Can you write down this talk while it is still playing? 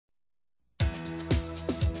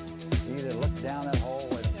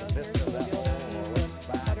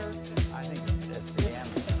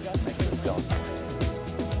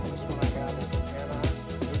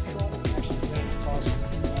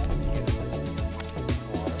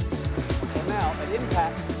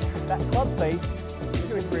patent that club face. He's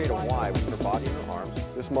going to create a Y with her body and her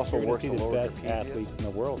arms. This muscle works to lower the best athlete in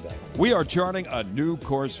the world, guys. We are charting a new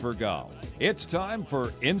course for golf. It's time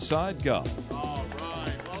for Inside Golf. All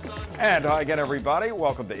right, well done. And hi again, everybody.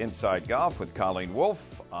 Welcome to Inside Golf with Colleen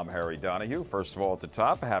Wolfe. I'm Harry Donahue. First of all, at the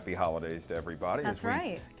top, happy holidays to everybody. That's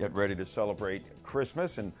right. Get ready to celebrate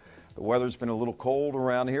Christmas, and the weather's been a little cold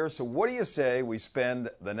around here. So what do you say we spend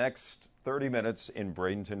the next 30 minutes in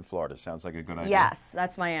Bradenton, Florida? Sounds like a good idea. Yes,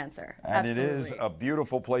 that's my answer. And Absolutely. It is a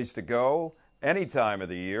beautiful place to go any time of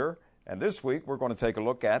the year. And this week, we're going to take a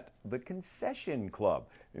look at the Concession Club.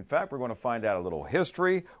 In fact, we're going to find out a little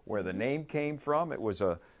history, where the name came from. It was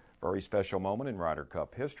a very special moment in Ryder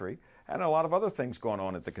Cup history, and a lot of other things going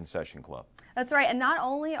on at the Concession Club. That's right. And not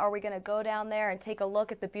only are we going to go down there and take a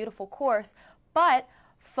look at the beautiful course, but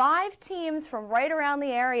 5 teams from right around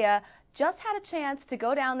the area just had a chance to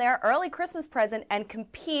go down there, early Christmas present, and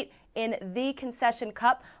compete in the Concession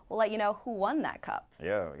Cup. We'll let you know who won that cup.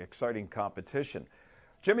 Yeah, exciting competition.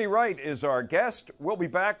 Jimmy Wright is our guest. We'll be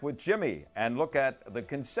back with Jimmy and look at the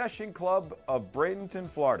Concession Club of Bradenton,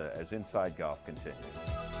 Florida, as Inside Golf continues.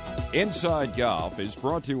 Inside Golf is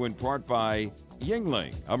brought to you in part by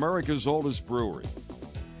Yuengling, America's oldest brewery,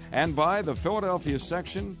 and by the Philadelphia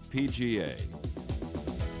Section PGA.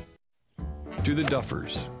 To the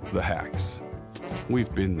duffers, the hacks,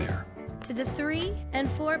 we've been there. To the 3 and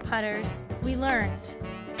 4 putters, we learned.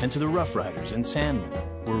 And to the rough riders and sandmen,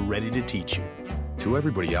 we're ready to teach you. To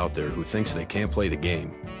everybody out there who thinks they can't play the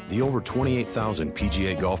game, the over 28,000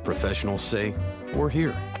 PGA golf professionals say, we're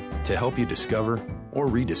here to help you discover or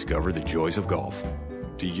rediscover the joys of golf.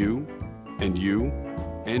 To you, and you,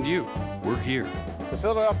 and you, we're here. The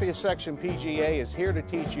Philadelphia Section PGA is here to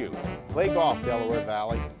teach you. Play golf, Delaware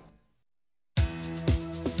Valley.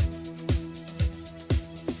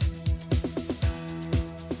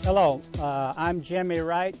 Hello, I'm Jimmy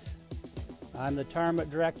Wright. I'm the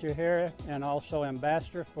tournament director here and also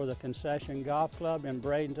ambassador for the Concession Golf Club in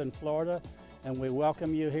Bradenton, Florida, and we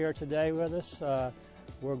welcome you here today with us.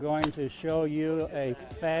 We're going to show you a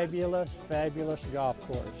fabulous, fabulous golf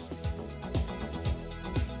course.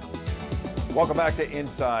 Welcome back to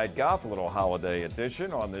Inside Golf, a little holiday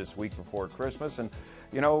edition on this week before Christmas. And,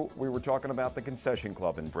 you know, we were talking about the Concession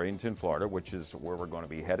Club in Bradenton, Florida, which is where we're going to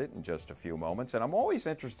be headed in just a few moments. And I'm always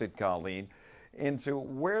interested, Colleen, into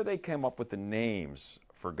where they came up with the names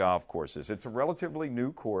for golf courses. It's a relatively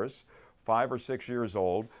new course, 5 or 6 years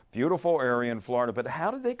old, beautiful area in Florida, but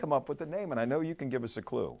how did they come up with the name? And I know you can give us a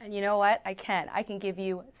clue. And you know what? I can give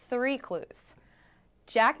you 3 clues.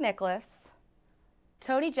 Jack Nicklaus,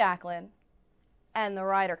 Tony Jacklin, and the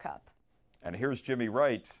Ryder Cup. And here's Jimmy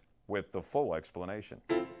Wright with the full explanation.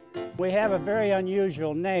 We have a very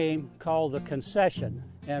unusual name called the Concession,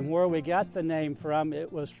 and where we got the name from,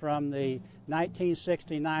 it was from the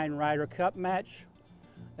 1969 Ryder Cup match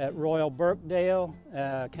at Royal Birkdale.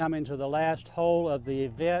 Coming to the last hole of the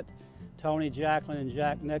event, Tony Jacklin and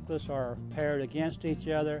Jack Nicklaus are paired against each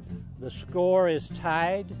other. The score is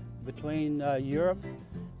tied between Europe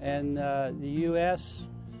and the U.S.,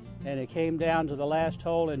 and it came down to the last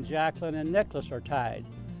hole, and Jacklin and Nicklaus are tied.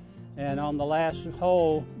 And on the last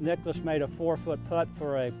hole, Nicklaus made a 4-foot putt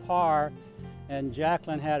for a par, and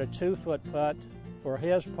Jacklin had a 2-foot putt for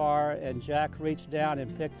his par, and Jack reached down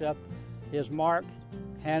and picked up his mark,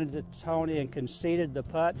 handed it to Tony, and conceded the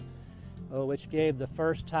putt, which gave the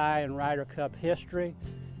first tie in Ryder Cup history.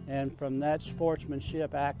 And from that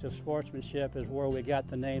sportsmanship, act of sportsmanship, is where we got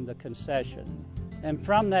the name the Concession. And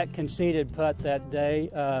from that conceded putt that day,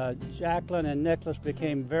 Jacklin and Nicklaus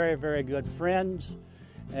became very, very good friends.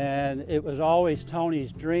 And it was always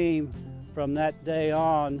Tony's dream from that day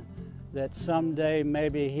on that someday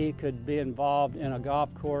maybe he could be involved in a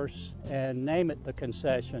golf course and name it the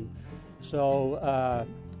Concession. So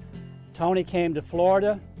Tony came to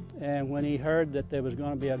Florida, and when he heard that there was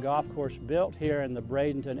going to be a golf course built here in the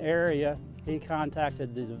Bradenton area, he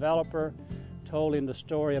contacted the developer, told him the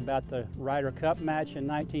story about the Ryder Cup match in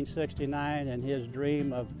 1969 and his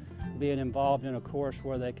dream of being involved in a course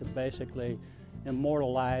where they could basically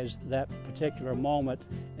immortalize that particular moment.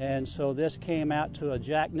 And so this came out to a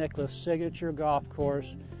Jack Nicklaus signature golf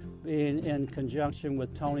course being in conjunction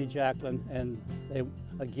with Tony Jacklin. And they,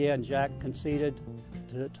 again, Jack conceded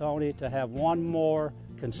to Tony to have one more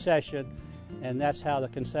concession, and that's how the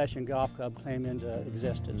Concession Golf Club came into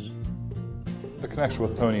existence. The connection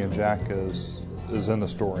with Tony and Jack is in the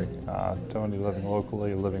story. Tony living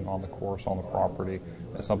locally, living on the course, on the property,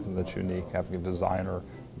 is something that's unique. Having a designer,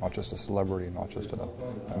 not just a celebrity, not just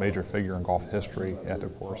a major figure in golf history at the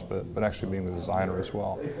course, but actually being the designer as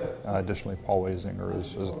well. Additionally, Paul Wasinger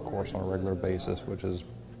is at the course on a regular basis, which is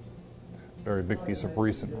very big piece of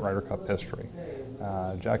recent Ryder Cup history.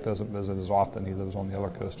 Jack doesn't visit as often. He lives on the other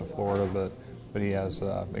coast of Florida, but he has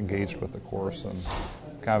engaged with the course, and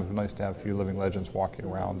kind of nice to have a few living legends walking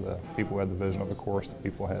around, the people who had the vision of the course, the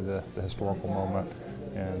people who had the historical moment,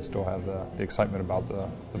 and still have the excitement about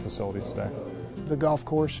the facility today. The golf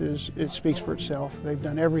course it speaks for itself. They've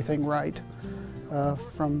done everything right,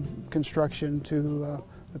 from construction to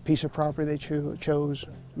the piece of property they chose.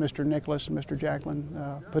 Mr. Nicholas and Mr.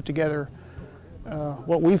 Jacklin put together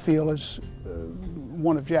what we feel is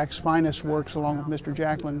one of Jack's finest works, along with Mr.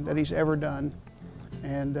 Jacklin, that he's ever done.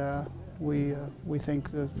 And we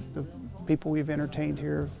think the people we've entertained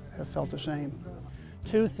here have felt the same.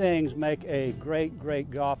 Two things make a great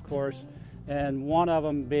golf course, and one of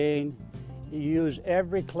them being you use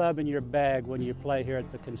every club in your bag when you play here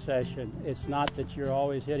at the concession. It's not that you're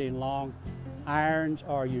always hitting long irons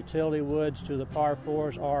or utility woods to the par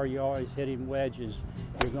fours, or you're always hitting wedges.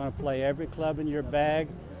 You're going to play every club in your bag.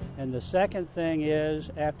 And the second thing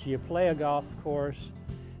is, after you play a golf course,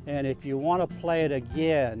 and if you want to play it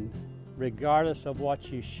again, regardless of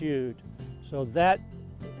what you shoot, so that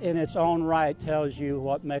in its own right tells you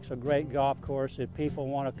what makes a great golf course if people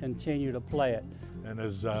want to continue to play it. And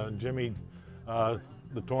as Jimmy,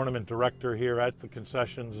 the tournament director here at the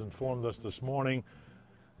concessions, informed us this morning,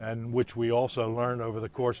 and which we also learned over the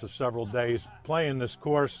course of several days playing this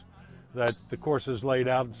course, that the course is laid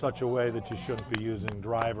out in such a way that you shouldn't be using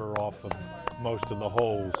driver off of most of the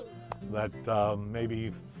holes, that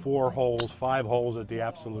maybe 4 holes, 5 holes at the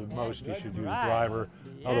absolute most you should use driver.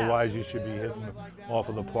 Otherwise you should be hitting off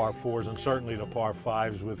of the par 4s and certainly the par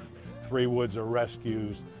 5s with 3 woods or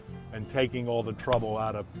rescues, and taking all the trouble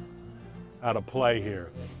out of play here.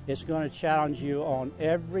 It's going to challenge you on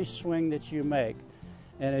every swing that you make.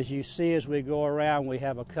 And as you see as we go around, we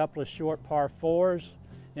have a couple of short par 4s,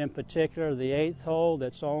 in particular the 8th hole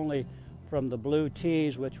that's only from the blue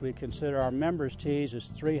tees, which we consider our members' tees, is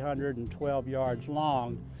 312 yards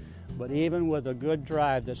long. But even with a good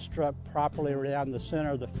drive that's struck properly around the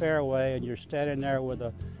center of the fairway, and you're standing there with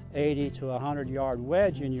a 80 to 100 yard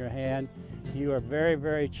wedge in your hand, you are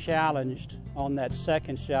very challenged on that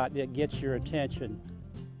second shot that gets your attention.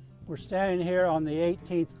 We're standing here on the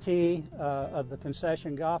 18th tee of the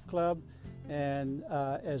Concession Golf Club, and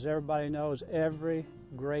as everybody knows, every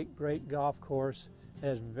great golf course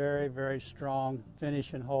has very strong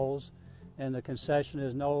finishing holes, and the Concession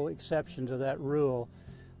is no exception to that rule.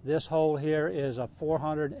 This hole here is a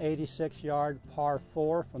 486 yard par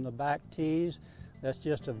 4 from the back tees. That's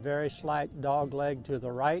just a very slight dog leg to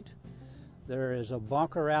the right. There is a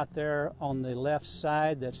bunker out there on the left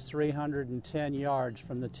side that's 310 yards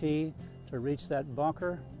from the tee to reach that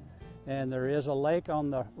bunker. And there is a lake on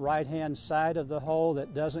the right-hand side of the hole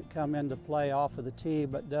that doesn't come into play off of the tee,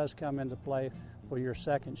 but does come into play for your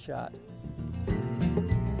second shot.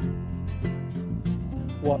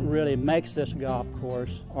 What really makes this golf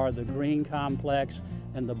course are the green complex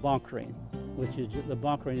and the bunkering, which is, the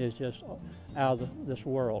bunkering is just out of this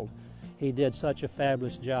world. He did such a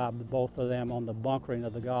fabulous job, both of them, on the bunkering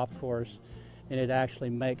of the golf course, and it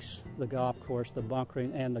actually makes the golf course, the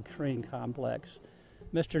bunkering and the green complex.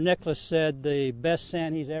 Mr. Nicholas said the best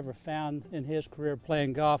sand he's ever found in his career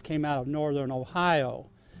playing golf came out of northern Ohio.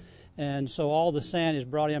 And so all the sand is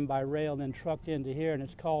brought in by rail and then trucked into here, and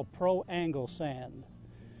it's called pro-angle sand.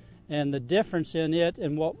 And the difference in it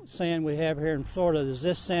and what sand we have here in Florida is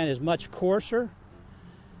this sand is much coarser,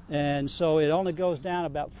 and so it only goes down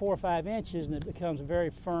about 4 or 5 inches and it becomes a very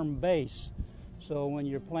firm base. So when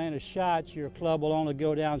you're playing a shot, your club will only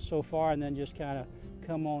go down so far and then just kind of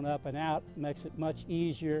come on up and out. Makes it much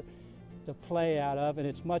easier to play out of, and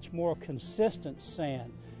it's much more consistent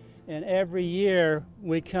sand. And every year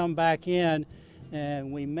we come back in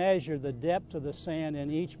and we measure the depth of the sand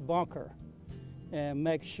in each bunker and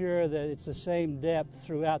make sure that it's the same depth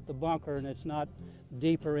throughout the bunker, and it's not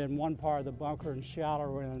deeper in one part of the bunker and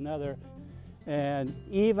shallower in another. And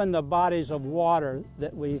even the bodies of water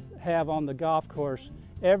that we have on the golf course,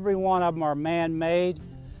 every one of them are man-made,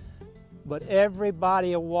 but every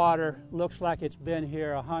body of water looks like it's been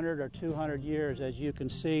here 100 or 200 years. As you can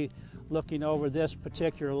see, looking over this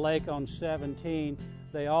particular lake on 17,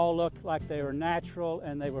 they all look like they were natural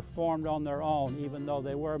and they were formed on their own, even though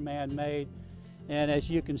they were man-made. And as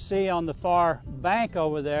you can see on the far bank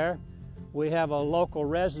over there, we have a local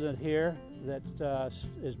resident here that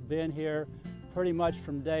has been here pretty much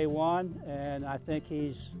from day one, and I think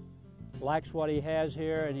he's likes what he has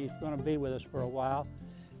here, and he's going to be with us for a while.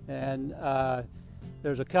 And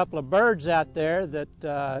there's a couple of birds out there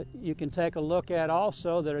that you can take a look at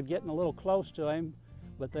also that are getting a little close to him,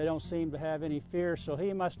 but they don't seem to have any fear, so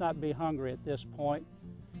he must not be hungry at this point.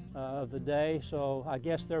 of the day, so I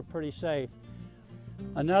guess they're pretty safe.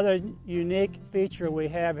 Another unique feature we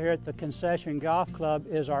have here at the Concession Golf Club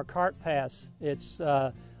is our cart pass. It's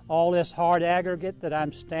all this hard aggregate that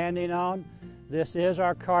I'm standing on. This is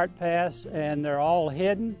our cart pass, and they're all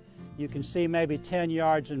hidden. You can see maybe 10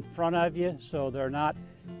 yards in front of you, so they're not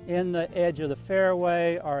in the edge of the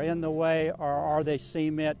fairway or in the way, or are they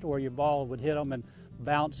cement where your ball would hit them and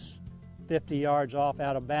bounce 50 yards off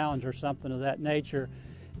out of bounds or something of that nature.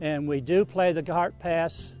 And we do play the cart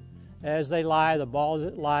pass as they lie, the ball as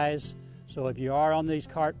it lies. So if you are on these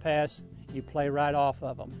cart pass, you play right off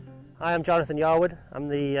of them. Hi, I'm Jonathan Yarwood. I'm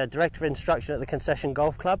the Director of Instruction at the Concession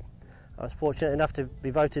Golf Club. I was fortunate enough to be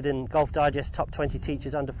voted in Golf Digest Top 20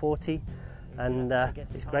 Teachers Under 40, and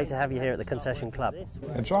it's great to have you here at the Concession Club.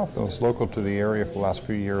 And Jonathan was local to the area for the last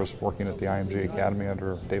few years, working at the IMG Academy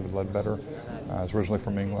under David Ledbetter. He's originally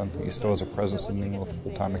from England. He still has a presence in England with a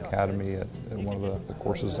full-time academy at one of the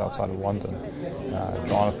courses outside of London.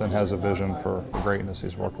 Jonathan has a vision for greatness.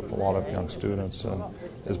 He's worked with a lot of young students and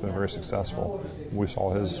has been very successful. We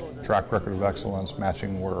saw his track record of excellence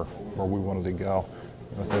matching where we wanted to go.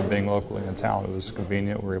 With him being locally in town, it was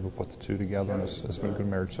convenient. We were able to put the two together, and it's been a good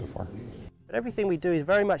marriage so far. But everything we do is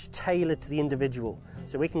very much tailored to the individual.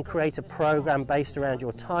 So we can create a program based around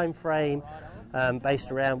your time frame,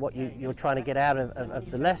 based around what you're trying to get out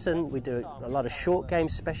of the lesson. We do a lot of short game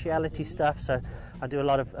speciality stuff. So I do a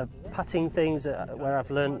lot of putting things where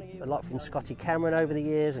I've learned a lot from Scotty Cameron over the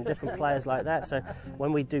years and different players like that. So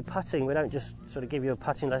when we do putting, we don't just sort of give you a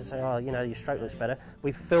putting lesson and say, oh, you know, your stroke looks better.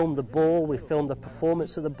 We film the ball, we film the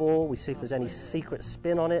performance of the ball, we see if there's any secret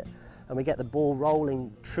spin on it, and we get the ball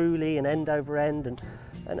rolling truly and end over end.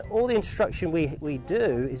 And all the instruction we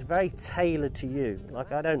do is very tailored to you.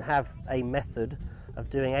 Like, I don't have a method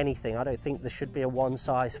of doing anything. I don't think there should be a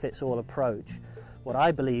one-size-fits-all approach. What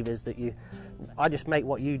I believe is that I just make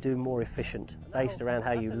what you do more efficient, based around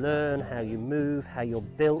how you learn, how you move, how you're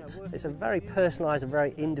built. It's a very personalised and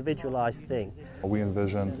very individualised thing. We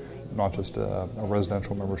envision not just a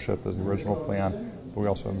residential membership as the original plan, but we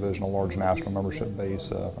also envision a large national membership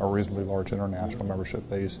base, a reasonably large international membership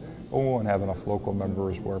base. But we want to have enough local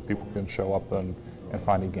members where people can show up and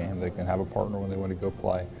find a game. They can have a partner when they want to go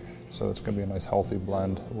play. So it's going to be a nice healthy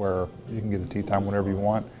blend where you can get a tee time whenever you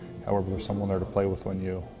want. However, there's someone there to play with when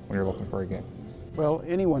you're looking for a game. Well,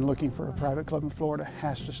 anyone looking for a private club in Florida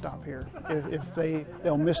has to stop here.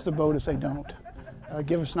 They'll miss the boat if they don't.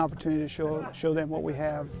 Give us an opportunity to show them what we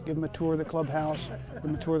have, give them a tour of the clubhouse, give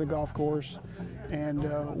them a tour of the golf course, and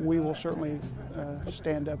we will certainly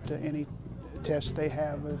stand up to any tests they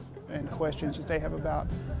have and questions that they have about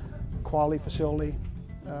quality facility,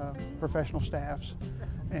 professional staffs,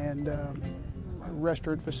 and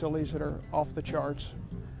restaurant facilities that are off the charts.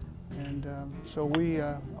 And so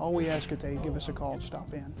all we ask is they give us a call and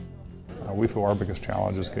stop in. We feel our biggest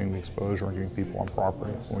challenge is getting the exposure and getting people on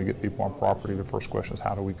property. When we get people on property, the first question is,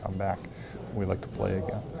 how do we come back? We'd like to play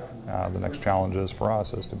again. The next challenge is for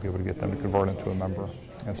us is to be able to get them to convert into a member.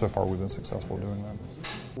 And so far we've been successful doing that.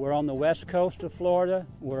 We're on the west coast of Florida.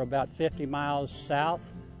 We're about 50 miles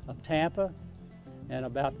south of Tampa and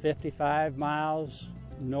about 55 miles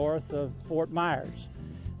north of Fort Myers.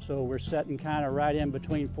 So we're sitting kind of right in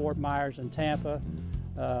between Fort Myers and Tampa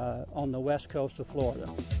on the west coast of Florida.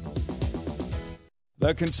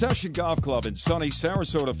 The Concession Golf Club in sunny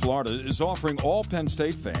Sarasota, Florida is offering all Penn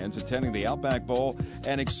State fans attending the Outback Bowl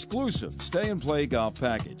an exclusive stay-and-play golf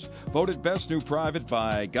package. Voted Best New Private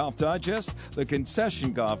by Golf Digest, the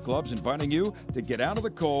Concession Golf Club's inviting you to get out of the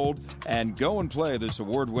cold and go and play this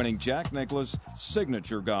award-winning Jack Nicklaus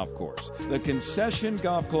signature golf course. The Concession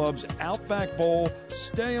Golf Club's Outback Bowl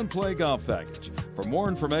stay-and-play golf package. For more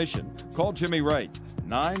information, call Jimmy Wright,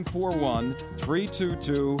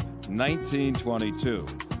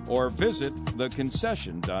 941-322-1922, or visit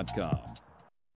theconcession.com.